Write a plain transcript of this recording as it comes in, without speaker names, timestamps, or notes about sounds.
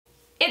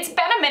It's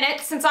been a minute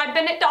since I've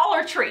been at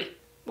Dollar Tree.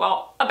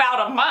 Well,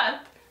 about a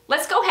month.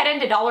 Let's go head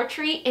into Dollar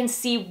Tree and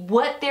see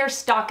what they're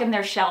stocking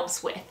their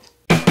shelves with.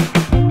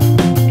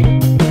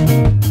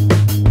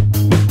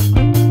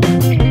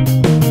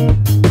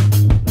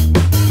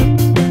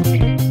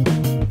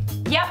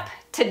 Yep,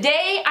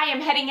 today I am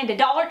heading into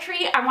Dollar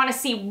Tree. I want to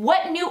see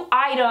what new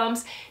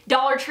items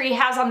Dollar Tree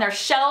has on their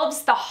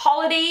shelves. The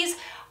holidays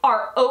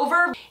are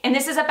over, and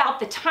this is about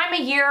the time of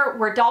year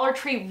where Dollar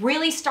Tree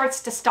really starts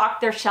to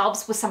stock their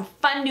shelves with some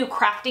fun new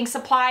crafting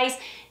supplies,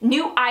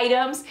 new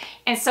items,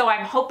 and so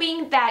I'm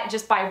hoping that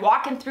just by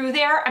walking through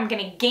there, I'm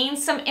gonna gain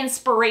some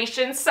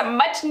inspiration, some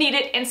much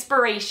needed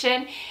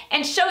inspiration,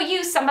 and show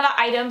you some of the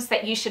items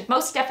that you should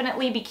most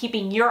definitely be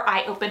keeping your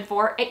eye open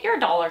for at your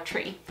Dollar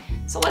Tree.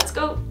 So let's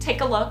go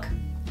take a look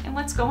and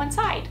let's go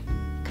inside.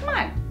 Come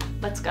on,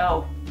 let's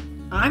go.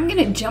 I'm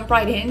gonna jump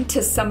right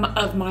into some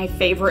of my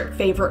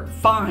favorite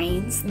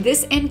finds.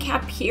 This end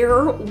cap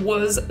here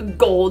was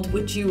gold.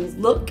 Would you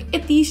look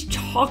at these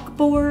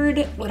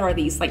chalkboard, what are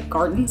these, like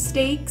garden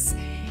stakes?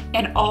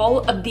 And all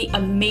of the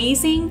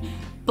amazing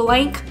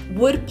blank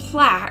wood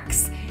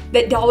plaques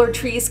that Dollar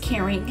Tree is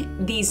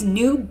carrying. These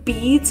new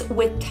beads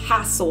with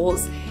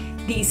tassels,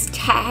 these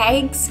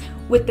tags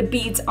with the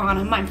beads on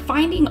them. I'm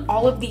finding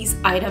all of these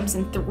items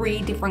in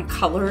 3 different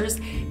colors.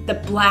 The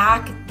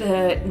black,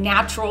 the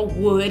natural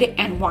wood,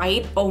 and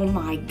white. Oh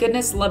my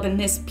goodness, loving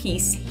this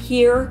piece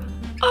here.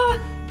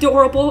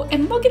 Adorable.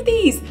 And look at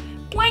these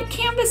blank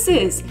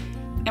canvases.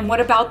 And what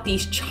about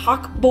these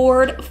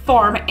chalkboard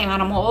farm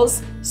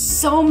animals?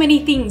 So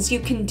many things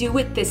you can do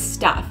with this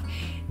stuff.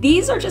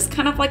 These are just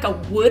kind of like a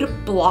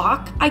wood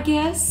block, I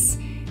guess.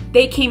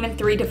 They came in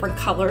 3 different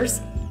colors.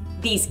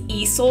 These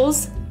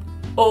easels.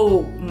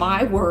 Oh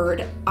my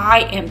word,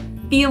 I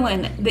am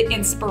feeling the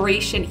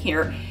inspiration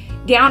here.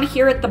 Down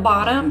here at the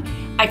bottom,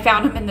 I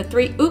found them in the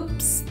 3,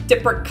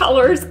 different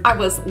colors. I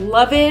was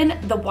loving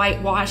the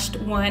whitewashed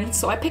one,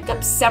 so I picked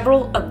up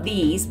several of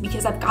these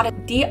because I've got a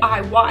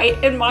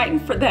DIY in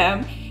mind for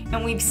them,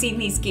 and we've seen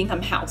these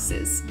gingham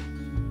houses.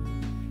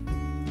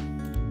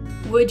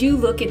 Would you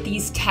look at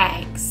these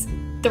tags?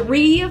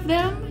 3 of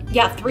them,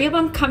 yeah, 3 of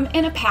them come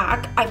in a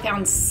pack. I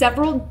found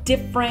several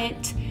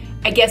different,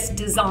 I guess,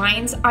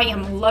 designs. I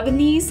am loving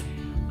these.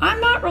 I'm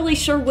not really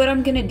sure what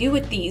I'm gonna do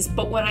with these,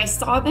 but when I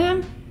saw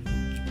them,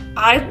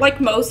 I,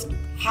 like most,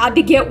 had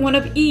to get one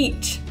of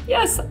each.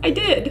 Yes, I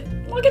did.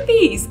 Look at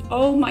these.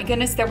 Oh my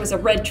goodness, there was a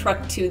red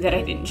truck too that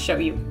I didn't show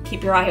you.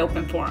 Keep your eye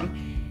open for them.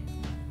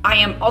 I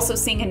am also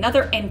seeing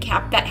another end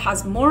cap that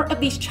has more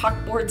of these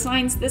chalkboard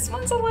signs. This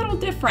one's a little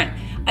different.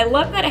 I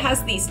love that it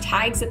has these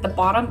tags at the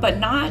bottom, but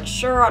not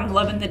sure I'm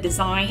loving the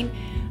design.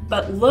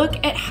 But look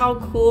at how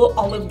cool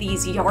all of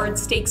these yard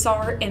stakes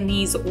are and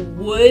these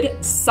wood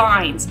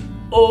signs.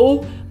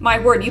 Oh my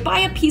word, you buy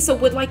a piece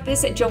of wood like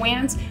this at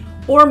Joann's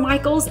or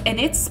Michael's and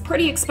it's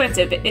pretty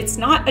expensive. It's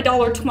not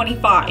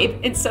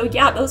 $1.25. And so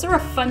yeah, those are a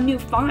fun new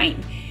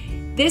find.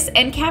 This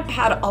end cap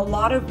had a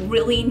lot of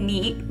really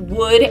neat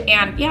wood,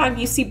 and yeah,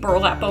 you see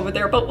burlap over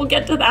there, but we'll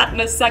get to that in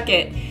a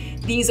second.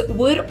 These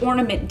wood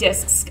ornament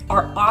discs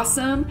are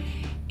awesome.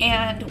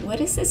 And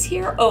what is this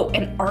here? Oh,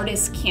 an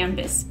artist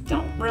canvas.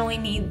 Don't really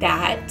need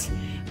that.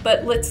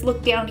 But let's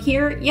look down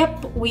here.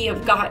 Yep, we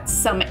have got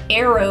some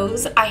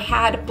arrows. I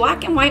had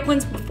black and white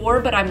ones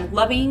before, but I'm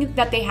loving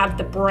that they have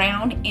the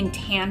brown and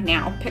tan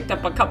now. Picked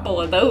up a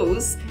couple of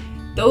those.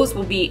 Those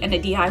will be in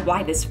a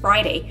DIY this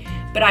Friday.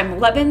 But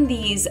I'm loving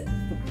these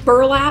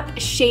burlap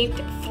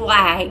shaped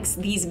flags,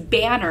 these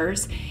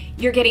banners.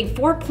 You're getting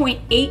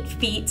 4.8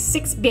 feet,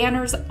 6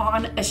 banners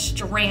on a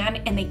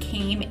strand, and they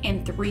came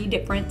in 3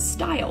 different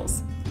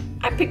styles.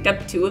 I picked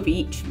up 2 of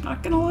each,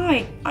 not gonna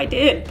lie. I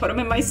did, put them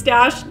in my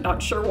stash,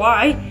 not sure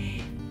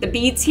why. The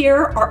beads here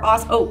are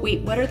awesome. Oh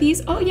wait, what are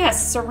these? Oh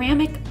yes,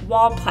 ceramic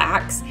wall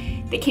plaques.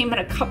 They came in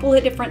a couple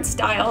of different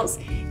styles.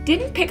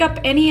 Didn't pick up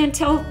any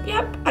until,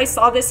 yep, I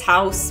saw this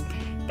house.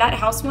 That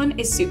house one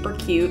is super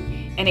cute.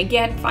 And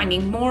again,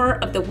 finding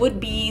more of the wood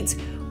beads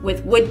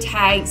with wood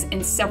tags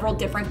in several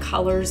different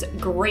colors.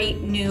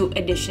 Great new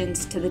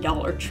additions to the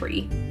Dollar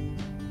Tree.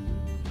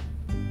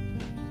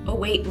 Oh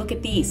wait, look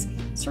at these.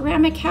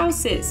 Ceramic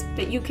houses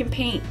that you can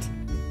paint.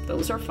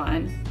 Those are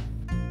fun.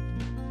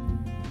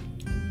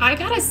 I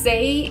gotta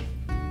say,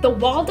 the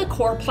wall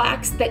decor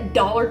plaques that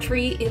Dollar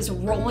Tree is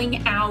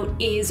rolling out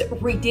is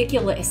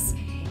ridiculous.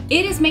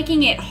 It is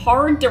making it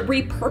hard to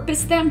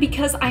repurpose them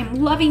because I'm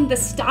loving the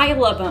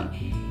style of them.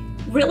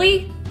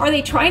 Really? Are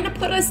they trying to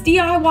put us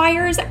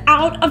DIYers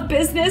out of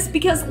business?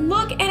 Because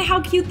look at how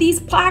cute these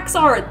plaques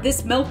are.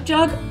 This milk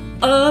jug,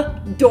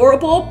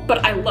 adorable,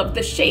 but I love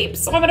the shape,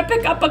 so I'm gonna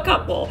pick up a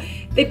couple.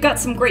 They've got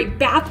some great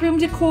bathroom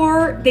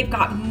decor. They've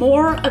got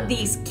more of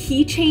these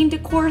keychain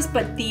decors,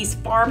 but these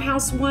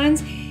farmhouse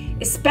ones,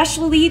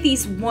 especially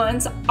these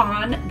ones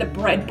on the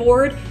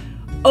breadboard.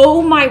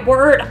 Oh my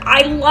word,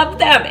 I love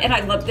them, and I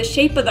love the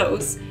shape of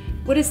those.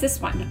 What is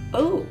this one?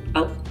 Oh,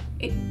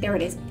 there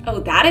it is. Oh,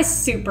 that is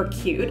super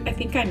cute. I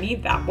think I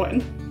need that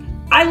one.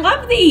 I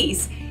love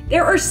these.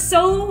 There are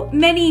so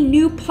many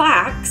new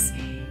plaques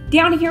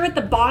Down here at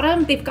the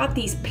bottom, they've got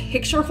these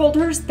picture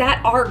holders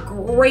that are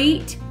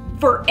great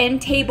for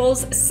end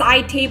tables,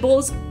 side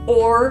tables,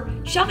 or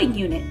shelving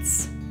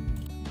units.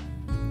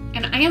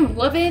 And I am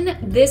loving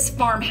this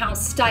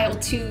farmhouse style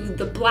too.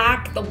 The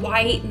black, the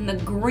white, and the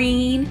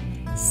green.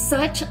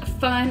 Such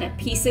fun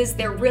pieces.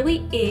 There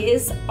really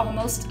is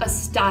almost a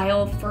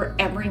style for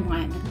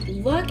everyone.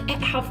 Look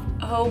at how,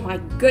 oh my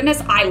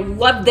goodness, I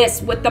love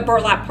this with the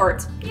burlap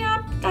parts.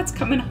 Yep, that's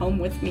coming home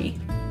with me.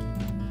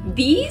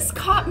 These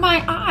caught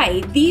my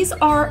eye. These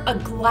are a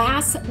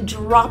glass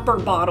dropper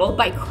bottle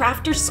by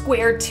Crafter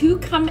Square. 2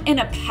 come in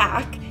a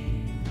pack.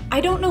 I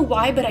don't know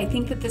why, but I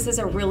think that this is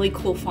a really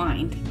cool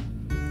find.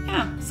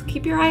 Yeah, so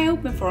keep your eye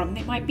open for them.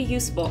 They might be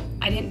useful.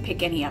 I didn't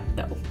pick any up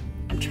though.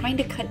 I'm trying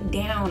to cut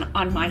down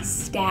on my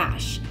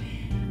stash.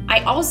 I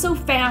also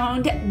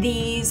found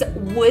these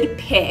wood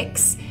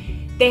picks.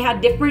 They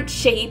had different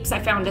shapes. I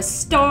found a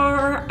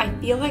star. I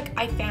feel like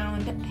I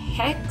found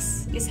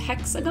hex. Is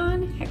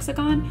hexagon?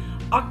 Hexagon?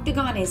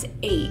 Octagon is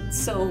 8.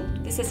 So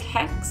this is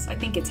hex. I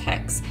think it's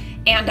hex.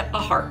 And a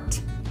heart.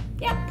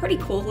 Yeah, pretty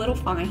cool little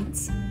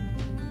finds.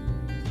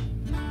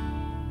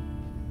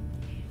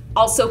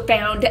 Also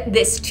found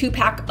this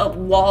 2-pack of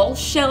wall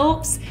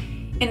shelves.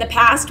 In the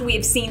past, we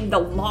have seen the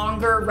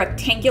longer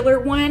rectangular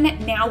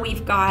one. Now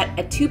we've got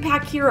a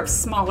 2-pack here of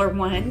smaller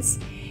ones.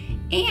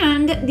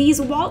 And these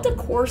wall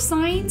decor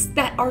signs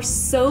that are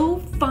so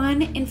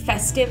fun and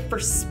festive for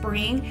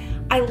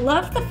spring. I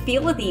love the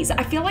feel of these.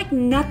 I feel like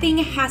nothing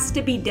has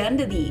to be done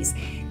to these.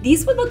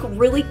 These would look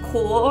really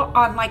cool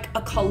on like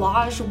a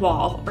collage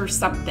wall or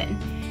something.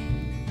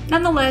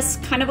 Nonetheless,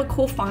 kind of a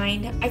cool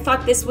find. I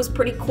thought this was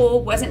pretty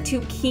cool. Wasn't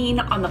too keen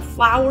on the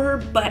flower,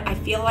 but I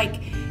feel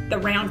like the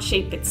round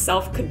shape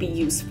itself could be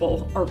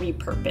useful or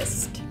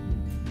repurposed.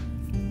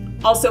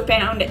 Also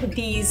found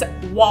these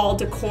wall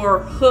decor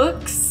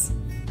hooks.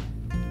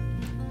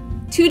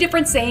 2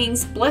 different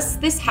sayings, bless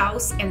this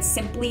house and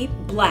simply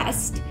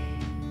blessed.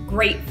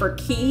 Great for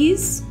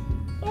keys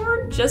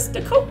or just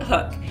a coat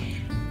hook.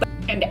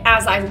 And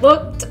as I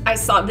looked, I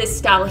saw this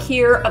style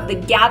here of the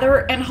gather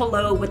and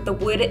hello with the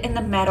wood and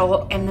the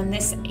metal, and then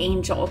this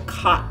angel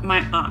caught my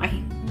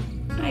eye.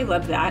 I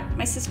love that.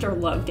 My sister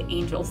loved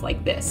angels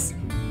like this.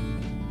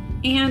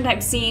 And I'm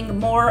seeing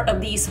more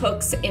of these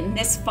hooks in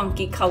this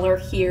funky color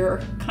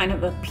here, kind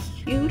of a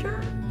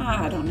pewter?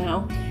 I don't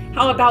know.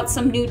 How about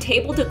some new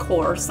table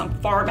decor, some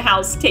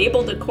farmhouse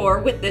table decor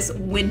with this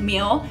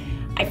windmill?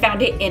 I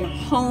found it in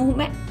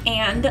Home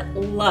and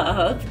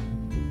Love.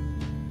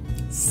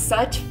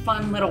 Such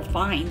fun little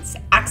finds.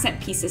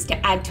 Accent pieces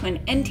to add to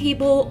an end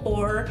table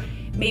or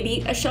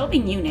maybe a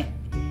shelving unit.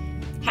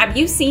 Have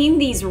you seen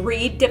these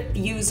reed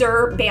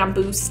diffuser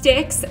bamboo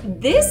sticks?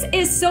 This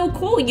is so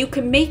cool. You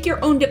can make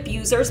your own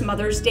diffusers.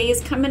 Mother's Day is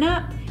coming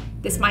up.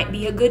 This might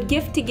be a good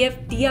gift to give.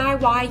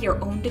 DIY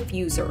your own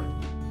diffuser.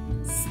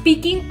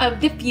 Speaking of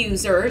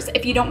diffusers,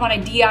 if you don't want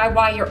to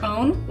DIY your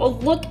own, well,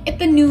 look at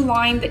the new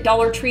line that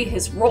Dollar Tree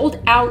has rolled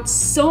out.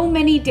 So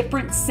many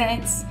different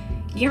scents,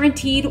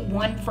 guaranteed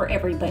one for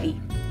everybody.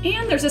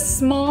 And there's a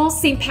small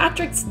St.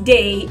 Patrick's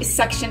Day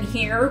section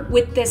here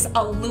with this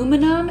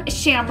aluminum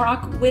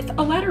shamrock with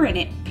a letter in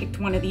it. Picked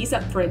one of these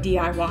up for a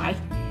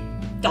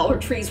DIY. Dollar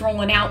Tree's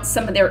rolling out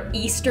some of their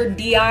Easter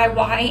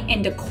DIY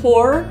and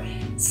decor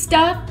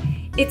stuff.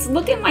 It's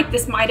looking like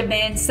this might have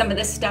been some of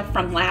the stuff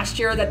from last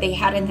year that they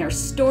had in their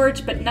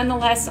storage, but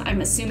nonetheless,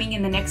 I'm assuming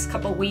in the next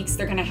couple weeks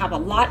they're gonna have a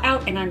lot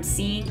out, and I'm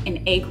seeing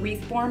an egg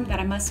wreath form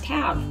that I must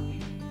have.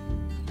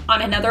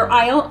 On another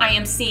aisle, I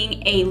am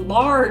seeing a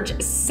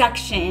large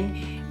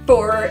section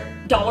for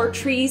Dollar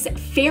Tree's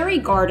Fairy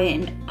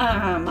Garden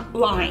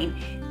line.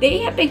 They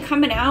have been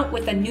coming out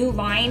with a new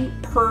line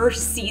per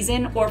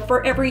season or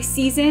for every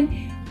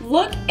season.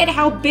 Look at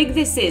how big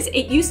this is.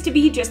 It used to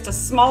be just a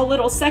small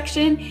little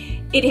section.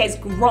 It has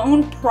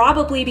grown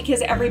probably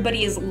because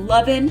everybody is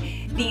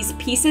loving these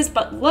pieces,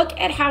 but look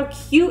at how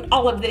cute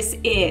all of this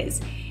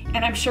is.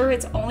 And I'm sure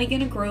it's only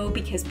gonna grow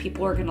because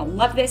people are gonna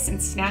love this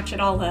and snatch it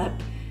all up.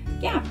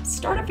 Yeah,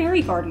 start a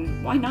fairy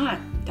garden. Why not?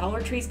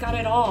 Dollar Tree's got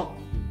it all.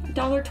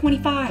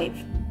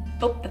 $1.25.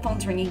 Oh, the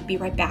phone's ringing. Be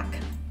right back.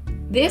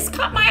 This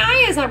caught my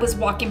eye as I was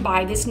walking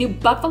by. This new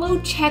Buffalo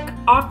Check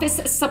office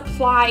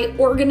supply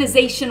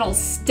organizational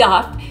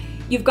stuff.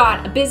 You've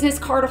got a business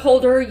card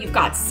holder. You've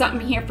got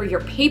something here for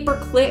your paper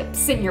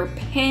clips and your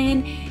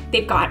pen.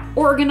 They've got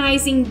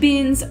organizing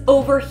bins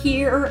over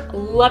here.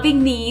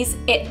 Loving these.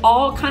 It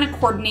all kind of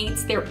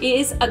coordinates. There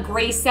is a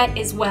gray set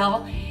as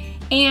well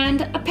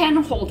and a pen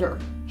holder.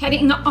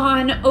 Heading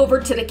on over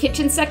to the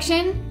kitchen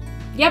section.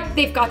 Yep,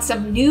 they've got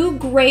some new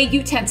gray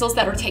utensils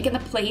that are taking the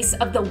place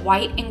of the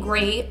white and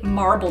gray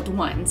marbled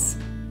ones.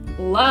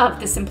 Love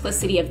the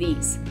simplicity of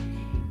these.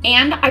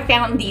 And I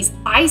found these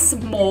ice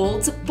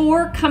molds,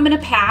 4 come in a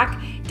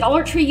pack.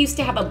 Dollar Tree used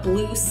to have a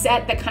blue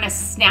set that kind of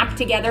snapped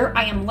together.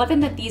 I am loving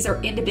that these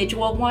are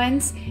individual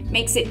ones.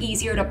 Makes it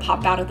easier to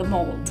pop out of the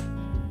mold.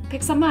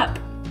 Pick some up.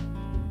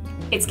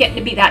 It's getting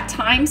to be that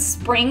time,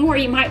 spring, where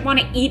you might want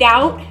to eat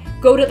out,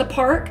 go to the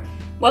park.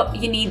 Well,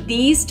 you need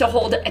these to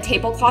hold a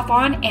tablecloth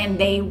on, and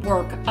they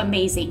work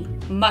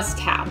amazing.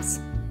 must-haves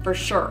for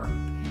sure.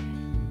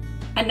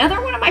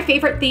 Another one of my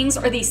favorite things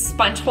are these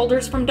sponge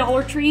holders from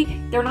Dollar Tree.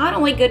 They're not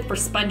only good for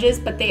sponges,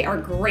 but they are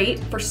great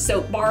for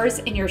soap bars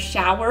in your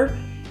shower.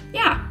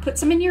 Yeah, put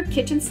some in your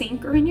kitchen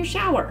sink or in your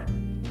shower.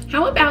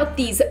 How about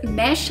these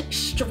mesh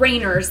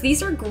strainers?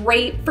 These are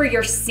great for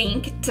your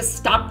sink to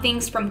stop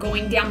things from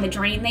going down the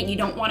drain that you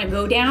don't want to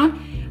go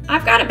down.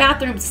 I've got a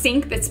bathroom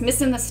sink that's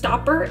missing the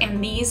stopper,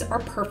 and these are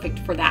perfect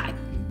for that.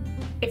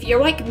 If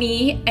you're like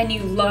me and you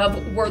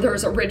love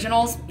Werther's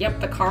Originals, yep,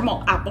 the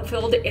caramel apple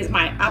filled is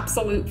my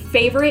absolute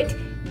favorite.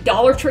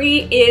 Dollar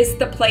Tree is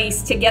the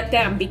place to get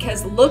them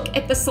because look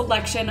at the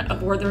selection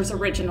of Werther's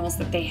Originals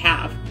that they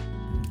have.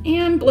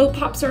 And blow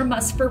pops are a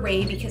must for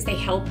Ray because they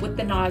help with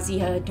the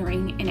nausea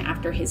during and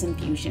after his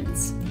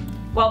infusions.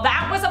 Well,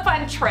 that was a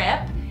fun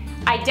trip.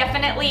 I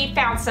definitely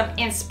found some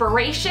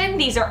inspiration.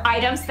 These are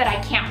items that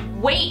I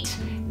can't wait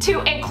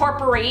to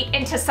incorporate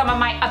into some of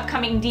my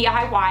upcoming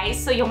DIYs,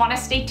 so you'll want to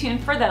stay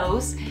tuned for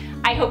those.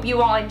 I hope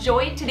you all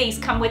enjoyed today's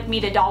Come With Me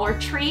to Dollar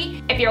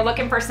Tree. If you're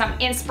looking for some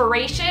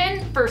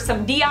inspiration for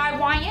some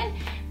DIYing,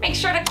 make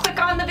sure to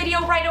click on the video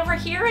right over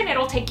here and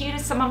it'll take you to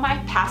some of my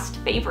past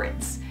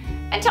favorites.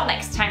 Until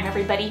next time,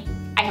 everybody,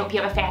 I hope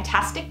you have a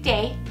fantastic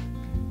day.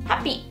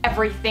 Happy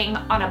everything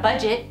on a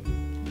budget.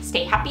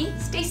 Stay happy,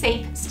 stay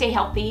safe, stay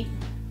healthy,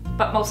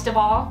 but most of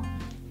all,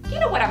 you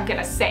know what I'm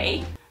gonna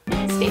say.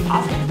 Stay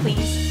positive,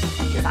 please,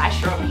 because I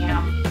surely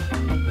am.